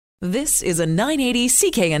This is a 980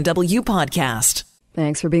 CKNW podcast.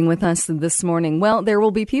 Thanks for being with us this morning. Well, there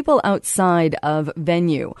will be people outside of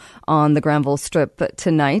venue on the Granville Strip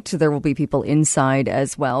tonight. There will be people inside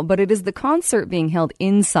as well. But it is the concert being held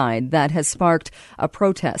inside that has sparked a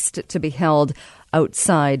protest to be held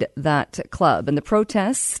outside that club. And the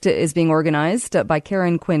protest is being organized by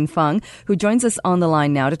Karen Quinn Fung, who joins us on the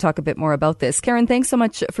line now to talk a bit more about this. Karen, thanks so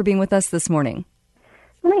much for being with us this morning.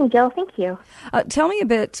 Good morning, Jill. Thank you. Tell me a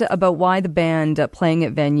bit about why the band playing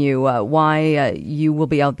at venue, why you will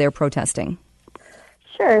be out there protesting.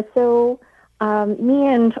 Sure. So me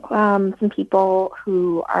and some people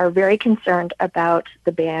who are very concerned about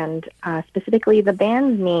the band, specifically the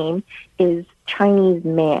band's name is Chinese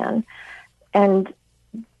Man. And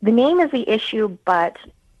the name is the issue, but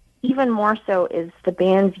even more so is the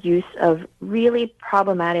band's use of really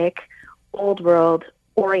problematic old world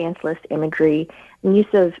Orientalist imagery and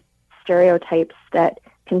use of stereotypes that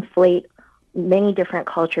conflate many different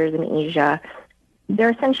cultures in Asia.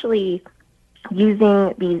 They're essentially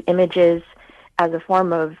using these images as a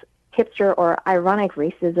form of hipster or ironic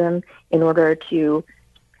racism in order to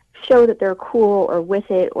show that they're cool or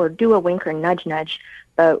with it or do a wink or nudge nudge.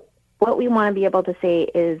 But what we want to be able to say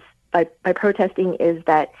is by protesting is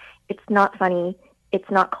that it's not funny,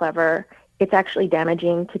 it's not clever, it's actually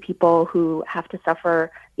damaging to people who have to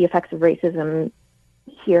suffer the effects of racism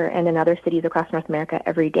here and in other cities across North America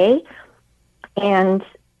every day. And,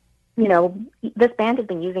 you know, this band has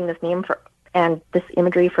been using this name and this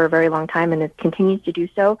imagery for a very long time, and it continues to do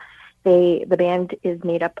so. The band is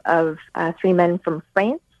made up of 3 men from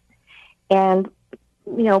France. And,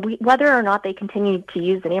 you know, whether or not they continue to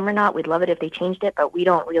use the name or not, we'd love it if they changed it, but we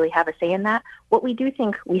don't really have a say in that. What we do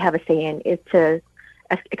think we have a say in is to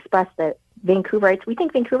express that Vancouverites, we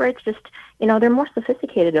think Vancouverites just, you know, they're more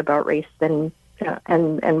sophisticated about race than,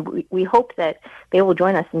 and we hope that they will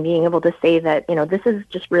join us in being able to say that, you know, this is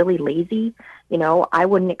just really lazy. You know, I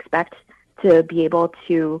wouldn't expect to be able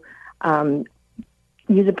to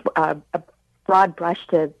use a broad brush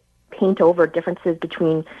to paint over differences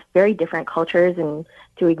between very different cultures and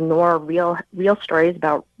to ignore real stories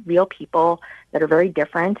about real people that are very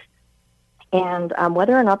different. And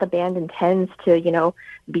whether or not the band intends to, you know,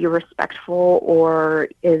 be respectful or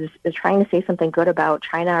is trying to say something good about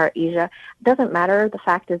China or Asia, doesn't matter. The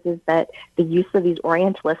fact is that the use of these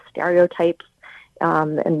Orientalist stereotypes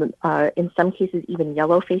and in some cases even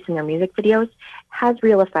yellowface in their music videos has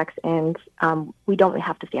real effects, and we don't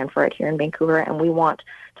have to stand for it here in Vancouver, and we want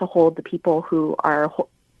to hold the people who are,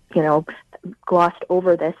 you know, glossed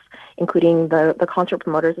over this, including the concert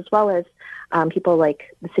promoters as well as people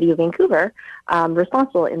like the City of Vancouver,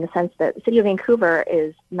 responsible in the sense that the City of Vancouver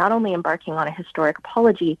is not only embarking on a historic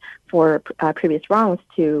apology for previous wrongs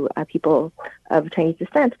to people of Chinese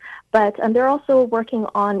descent, but they're also working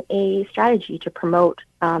on a strategy to promote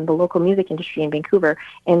the local music industry in Vancouver.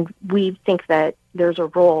 And we think that there's a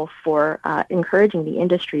role for encouraging the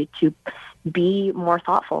industry to be more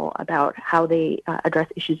thoughtful about how they address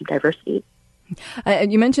issues of diversity.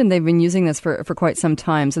 You mentioned they've been using this for quite some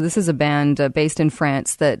time. So this is a band based in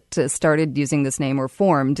France that started using this name or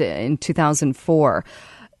formed in 2004.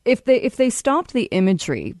 If they stopped the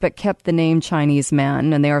imagery but kept the name Chinese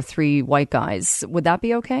Man and they are 3 white guys, would that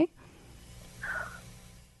be okay?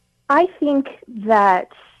 I think that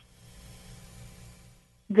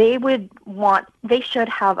they should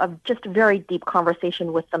have just a very deep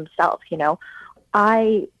conversation with themselves, you know.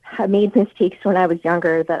 I have made mistakes when I was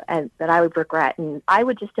younger that I would regret, and I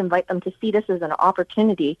would just invite them to see this as an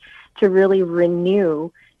opportunity to really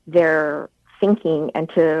renew their thinking and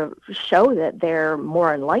to show that they're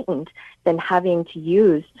more enlightened than having to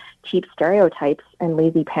use cheap stereotypes and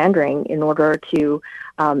lazy pandering in order to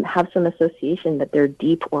have some association that they're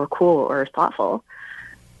deep or cool or thoughtful.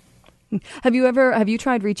 Have you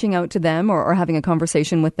tried reaching out to them or having a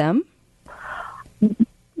conversation with them?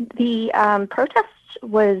 The protest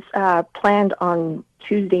was planned on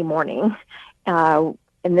Tuesday morning, and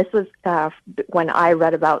this was when I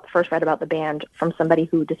first read about the band from somebody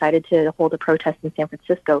who decided to hold a protest in San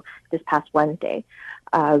Francisco this past Wednesday.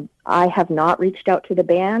 I have not reached out to the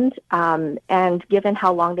band, and given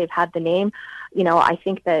how long they've had the name, you know, I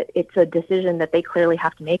think that it's a decision that they clearly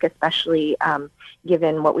have to make, especially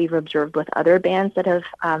given what we've observed with other bands that have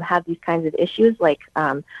had these kinds of issues, like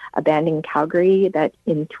a band in Calgary that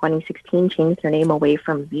in 2016 changed their name away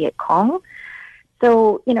from Viet Cong.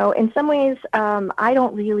 So, you know, in some ways, I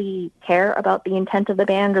don't really care about the intent of the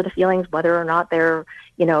band or the feelings, whether or not they're,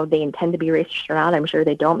 you know, they intend to be racist or not. I'm sure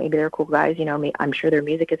they don't. Maybe they're cool guys. You know, I'm sure their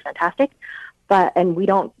music is fantastic. And we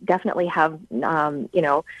don't definitely have, you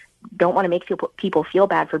know, don't want to make people feel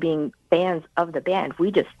bad for being fans of the band.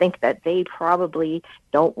 We just think that they probably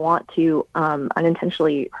don't want to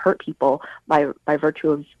unintentionally hurt people by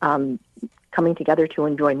virtue of coming together to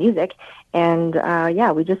enjoy music. And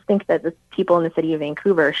we just think that the people in the city of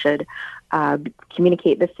Vancouver should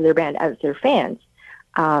communicate this to their band as their fans.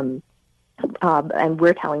 And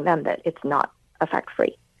we're telling them that it's not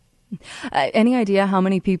effect-free. Any idea how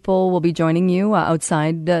many people will be joining you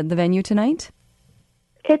outside the venue tonight?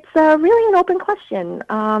 It's really an open question.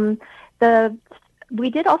 We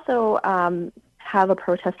did also have a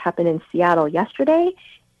protest happen in Seattle yesterday,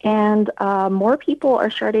 and more people are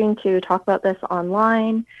starting to talk about this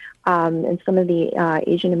online, and some of the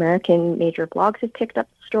Asian American major blogs have picked up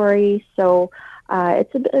the story. So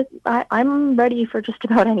I'm ready for just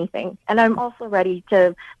about anything, and I'm also ready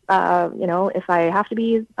to, if I have to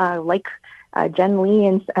be like Jen Lee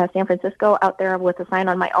in San Francisco out there with a sign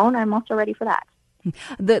on my own, I'm also ready for that.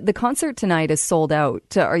 The concert tonight is sold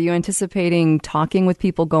out. Are you anticipating talking with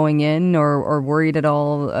people going in, or worried at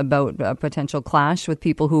all about a potential clash with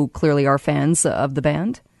people who clearly are fans of the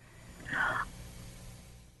band?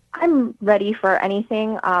 I'm ready for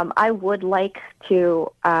anything. I would like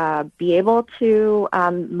to be able to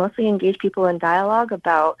mostly engage people in dialogue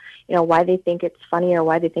about, why they think it's funny or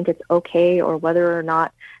why they think it's okay, or whether or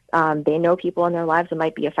not they know people in their lives that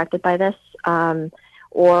might be affected by this, and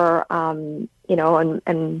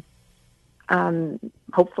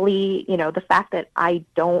hopefully, the fact that I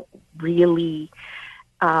don't really,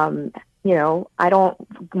 I don't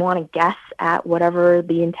want to guess at whatever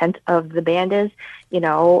the intent of the band is,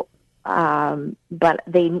 but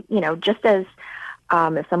they, just as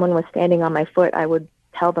if someone was standing on my foot, I would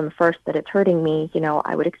tell them first that it's hurting me.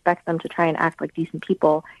 I would expect them to try and act like decent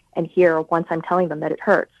people, and here, once I'm telling them that it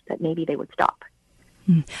hurts, that maybe they would stop.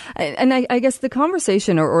 And I guess the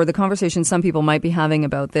conversation or the conversation some people might be having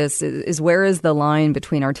about this is where is the line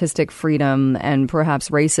between artistic freedom and perhaps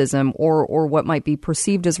racism, or what might be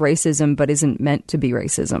perceived as racism but isn't meant to be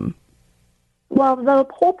racism? Well, the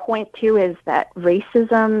whole point, too, is that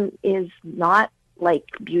racism is not like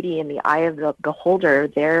beauty in the eye of the beholder.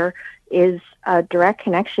 There is a direct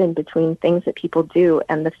connection between things that people do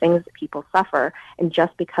and the things that people suffer. And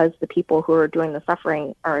just because the people who are doing the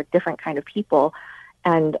suffering are a different kind of people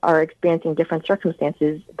and are experiencing different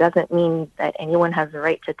circumstances doesn't mean that anyone has the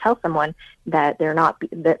right to tell someone that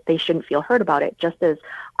that they shouldn't feel hurt about it. Just as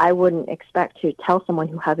I wouldn't expect to tell someone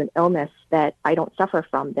who has an illness that I don't suffer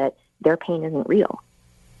from that their pain isn't real.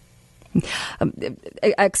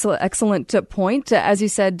 Excellent point. As you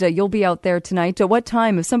said, you'll be out there tonight. What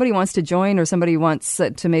time, if somebody wants to join or somebody wants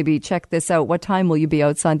to maybe check this out, what time will you be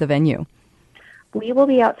outside the venue? We will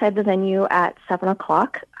be outside the venue at 7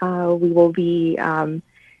 o'clock. We will be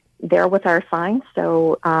there with our signs.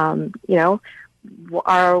 So,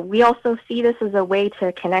 we also see this as a way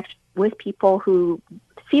to connect with people who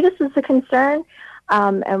see this as a concern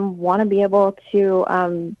and want to be able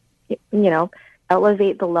to,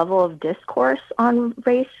 elevate the level of discourse on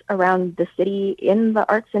race around the city in the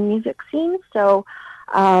arts and music scene. So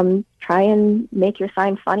try and make your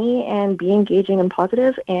sign funny and be engaging and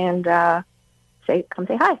positive, and come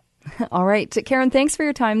say hi. All right. Karen, thanks for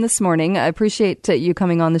your time this morning. I appreciate you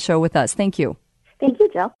coming on the show with us. Thank you. Thank you,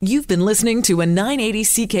 Jill. You've been listening to a 980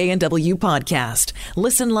 CKNW podcast.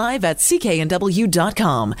 Listen live at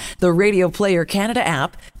cknw.com, the Radio Player Canada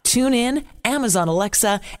app, tune in, Amazon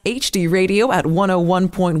Alexa, HD Radio at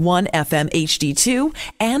 101.1 FM HD2,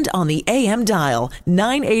 and on the AM dial,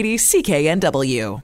 980 CKNW.